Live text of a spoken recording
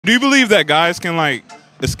Do you believe that guys can, like,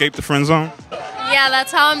 escape the friend zone? Yeah,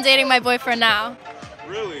 that's how I'm dating my boyfriend now.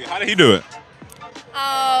 Really? How did he do it?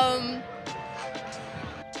 Um,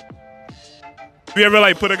 Have you ever,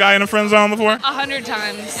 like, put a guy in a friend zone before? 100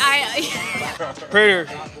 times. Prater,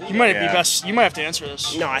 you might be best. You might have to answer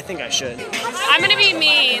this. No, I think I should. I'm gonna be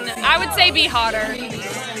mean. I would say be hotter.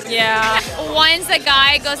 Yeah. Once a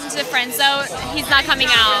guy goes into the friend zone, he's not coming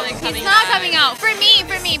out. He's not coming out. For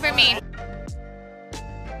me.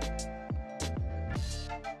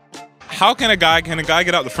 How can a guy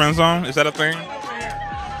get out the friend zone? Is that a thing?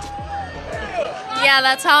 Yeah,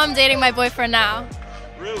 that's how I'm dating my boyfriend now.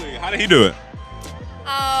 Really? How did he do it?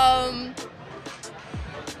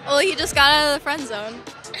 Well, he just got out of the friend zone.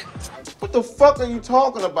 What the fuck are you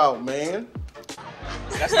talking about, man?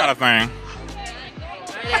 That's not a thing.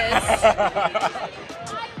 It is.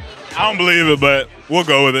 I don't believe it, but we'll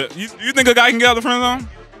go with it. You think a guy can get out the friend zone?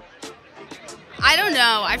 I don't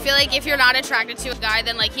know. I feel like if you're not attracted to a guy,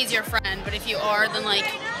 then like he's your friend. But if you are, then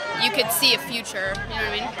like you could see a future. You know what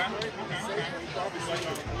I mean?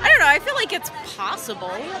 I don't know. I feel like it's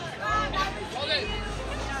possible.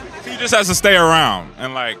 He just has to stay around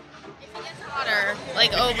and, like, Hotter,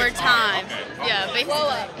 like over time. Yeah,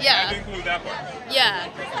 basically. Yeah. include that part. Yeah.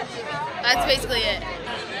 That's basically it.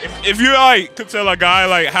 If you, like, could tell a guy,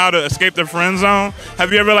 like, how to escape the friend zone,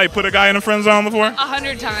 have you ever, like, put a guy in a friend zone before?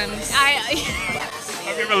 100 times.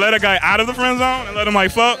 Have you ever let a guy out of the friend zone and let him,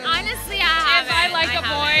 like, fuck? Honestly, I haven't. If I like a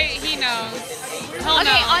boy, he knows. He'll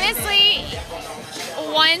know. Honestly,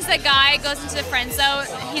 once a guy goes into the friend zone,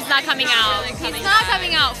 he's not coming out. He's not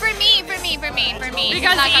coming out. For me. Because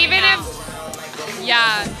even if,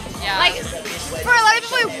 yeah. Like, for a lot of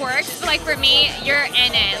people it works, but like for me, you're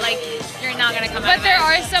in it. Like, you're not gonna come out. But there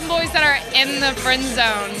are some boys that are in the friend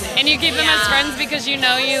zone, and you keep them as friends because you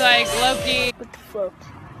know you like Loki. What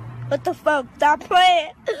the fuck? Stop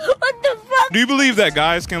playing. What the fuck? Do you believe that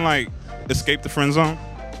guys can, like, escape the friend zone?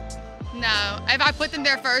 No. If I put them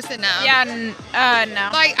there first, then no. Yeah, no.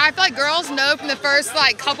 Like I feel like girls know from the first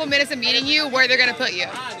like couple minutes of meeting you where they're gonna put you.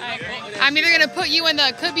 I agree. I'm either gonna put you in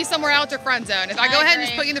the could be somewhere else or friend zone. If I go ahead and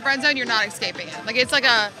just put you in the friend zone, you're not escaping it. Like it's like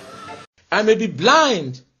a. I may be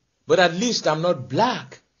blind, but at least I'm not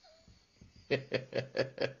black. Have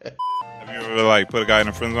you ever, like, put a guy in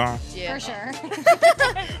a friend zone? Yeah. For sure.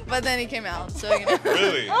 But then he came out, so you know.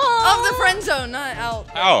 Really? Of the friend zone, not out.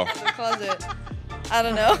 How? The closet. I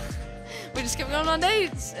don't know. We just kept going on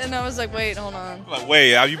dates, and I was like, wait, hold on. Like,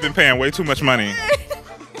 wait, you've been paying way too much money.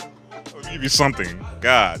 I'll give you something.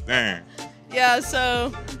 God damn. Yeah,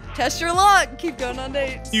 so test your luck. Keep going on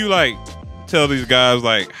dates. You, like, tell these guys,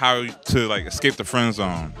 like, how to, like, escape the friend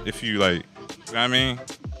zone if you, like, you know what I mean?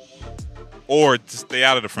 Or to stay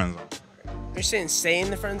out of the friend zone. You're saying stay in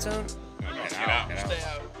the friend zone? Stay out.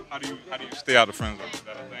 How do you stay out of the friend zone? Is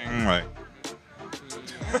that a thing? Like,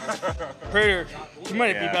 Prater, you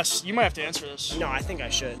might be best. You might have to answer this. No, I think I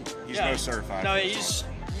should. He's no certified. No, he's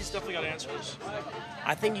definitely got to answer this.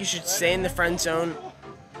 I think you should stay in the friend zone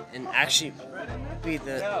and actually be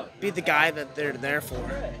the guy that they're there for.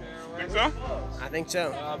 think so? I think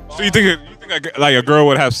so. So you think like a girl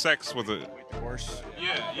would have sex with a horse?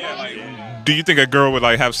 Yeah. Like, do you think a girl would,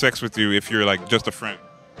 like, have sex with you if you're, like, just a friend?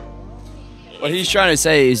 What he's trying to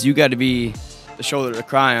say is you got to be the shoulder to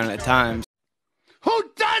cry on at times. Who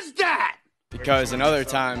does that? Because in other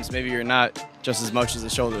times, maybe you're not just as much as the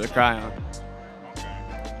shoulder to cry on.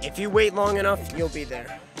 If you wait long enough, you'll be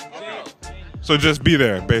there. So just be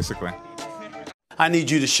there, basically. I need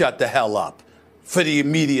you to shut the hell up for the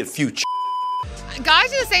immediate future.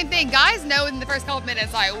 Guys do the same thing. Guys know in the first couple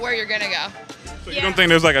minutes like where you're gonna go. So you don't think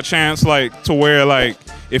there's, like, a chance, like, to where, like,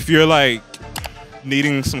 if you're, like,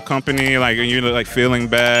 needing some company, like, and you're, like, feeling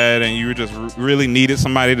bad and you just really needed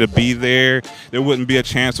somebody to be there, there wouldn't be a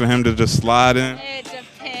chance for him to just slide in? It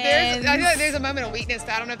depends. I feel like there's a moment of weakness.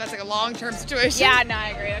 I don't know if that's like a long-term situation. Yeah, no, I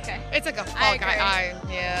agree. Okay. It's like a fuck. I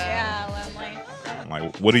agree. Yeah. Yeah, lonely.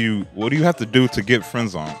 Like, what do you have to do to get friend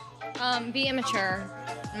zone? Be immature.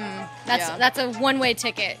 That's a one-way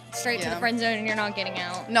ticket straight to the friend zone, and you're not getting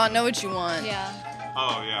out. Not know what you want. Yeah.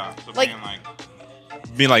 Oh yeah. So Like-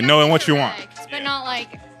 being like knowing what you want. But not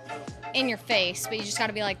like in your face. But you just got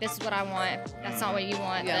to be like, this is what I want. If that's not what you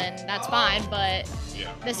want, then that's fine. But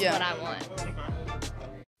this is what I want.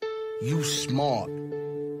 You smart.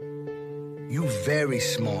 You very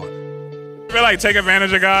smart. You ever, like, take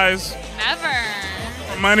advantage of guys Never.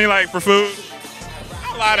 for money, like, for food?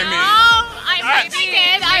 Don't lie to me. I I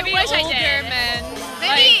did. I wish I did. Men.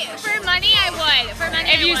 Maybe for money I would. For money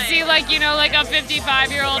If I you would. see like, like a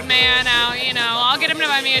 55-year-old man out, I'll get him to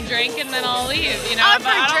buy me a drink and then I'll leave, Oh, But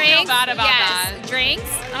I don't feel bad about that. Drinks?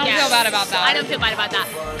 I don't feel bad about that. I don't feel bad about that.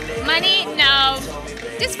 Money? No.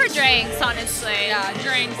 Just for drinks, honestly. Yeah,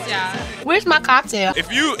 drinks, yeah. Where's my cocktail?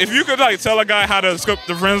 If you could like tell a guy how to escape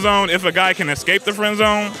the friend zone, if a guy can escape the friend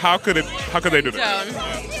zone, how could they do that?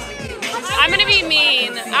 I'm gonna be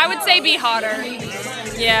mean. I would say be hotter.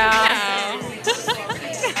 Yeah.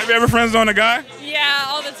 Have you ever friend zoned a guy? Yeah,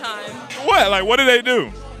 all the time. What? Like, what do they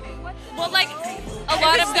do? Well, like a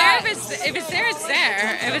lot of that. If it's there, it's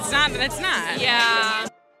there. If it's not, then it's not. Yeah.